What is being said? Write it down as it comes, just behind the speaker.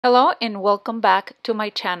Hello and welcome back to my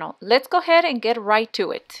channel. Let's go ahead and get right to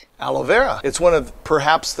it. Aloe vera. It's one of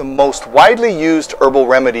perhaps the most widely used herbal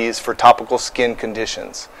remedies for topical skin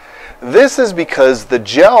conditions. This is because the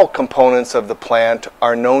gel components of the plant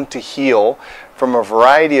are known to heal from a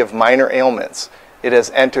variety of minor ailments. It has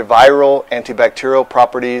antiviral, antibacterial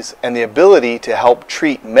properties and the ability to help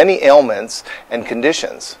treat many ailments and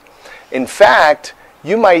conditions. In fact,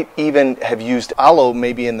 you might even have used aloe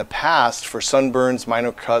maybe in the past for sunburns,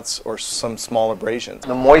 minor cuts, or some small abrasions.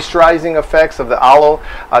 The moisturizing effects of the aloe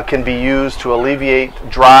can be used to alleviate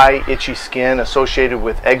dry, itchy skin associated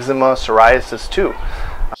with eczema, psoriasis too.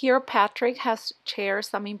 Here Patrick has shared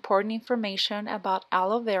some important information about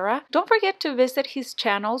aloe vera. Don't forget to visit his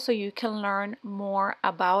channel so you can learn more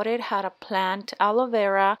about it, how to plant aloe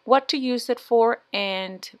vera, what to use it for,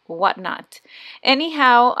 and whatnot.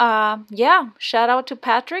 Anyhow, yeah, shout out to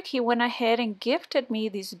Patrick. He went ahead and gifted me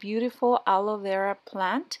this beautiful aloe vera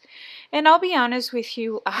plant. And I'll be honest with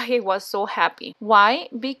you, I was so happy. Why?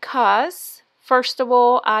 Because first of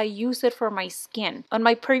all, I use it for my skin. On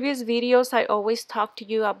my previous videos, I always talk to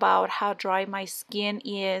you about how dry my skin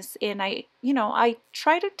is, and I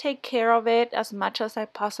try to take care of it as much as I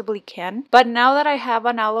possibly can. But now that I have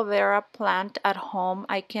an aloe vera plant at home,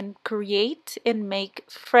 I can create and make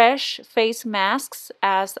fresh face masks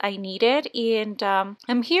as I need it. And I'm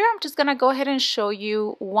just gonna go ahead and show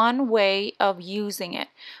you one way of using it.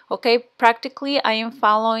 Okay, practically I am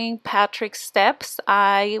following Patrick's steps.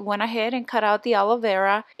 I went ahead and cut out the aloe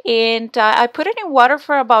vera and I put it in water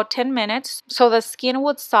for about 10 minutes so the skin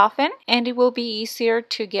would soften and it will be easier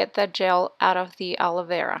to get the gel out of the aloe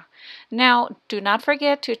vera. Now, do not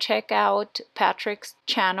forget to check out Patrick's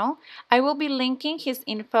channel. I will be linking his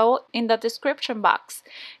info in the description box.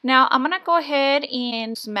 Now, I'm gonna go ahead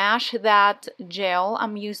and smash that gel.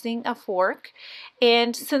 I'm using a fork.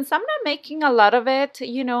 And since I'm not making a lot of it,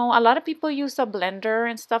 a lot of people use a blender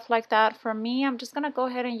and stuff like that. For me, I'm just gonna go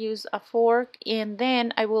ahead and use a fork, and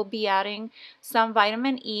then I will be adding some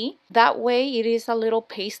vitamin E. That way it is a little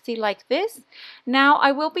pasty like this. Now,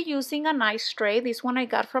 I will be using a nice tray. This one I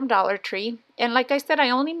got from Dollar Tree. And like I said,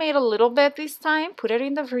 I only made a little bit this time. Put it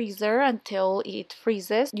in the freezer until it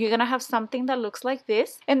freezes. You're gonna have something that looks like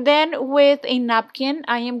this. And then with a napkin,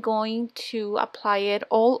 I am going to apply it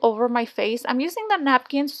all over my face. I'm using the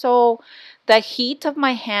napkin so the heat of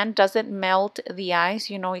my hand doesn't melt the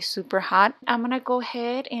ice. It's super hot. I'm gonna go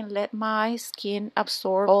ahead and let my skin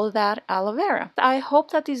absorb all that aloe vera. I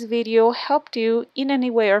hope that this video helped you in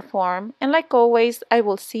any way or form. And like always, I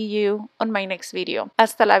will see you on my next video.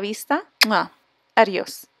 Hasta la vista.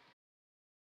 Adios.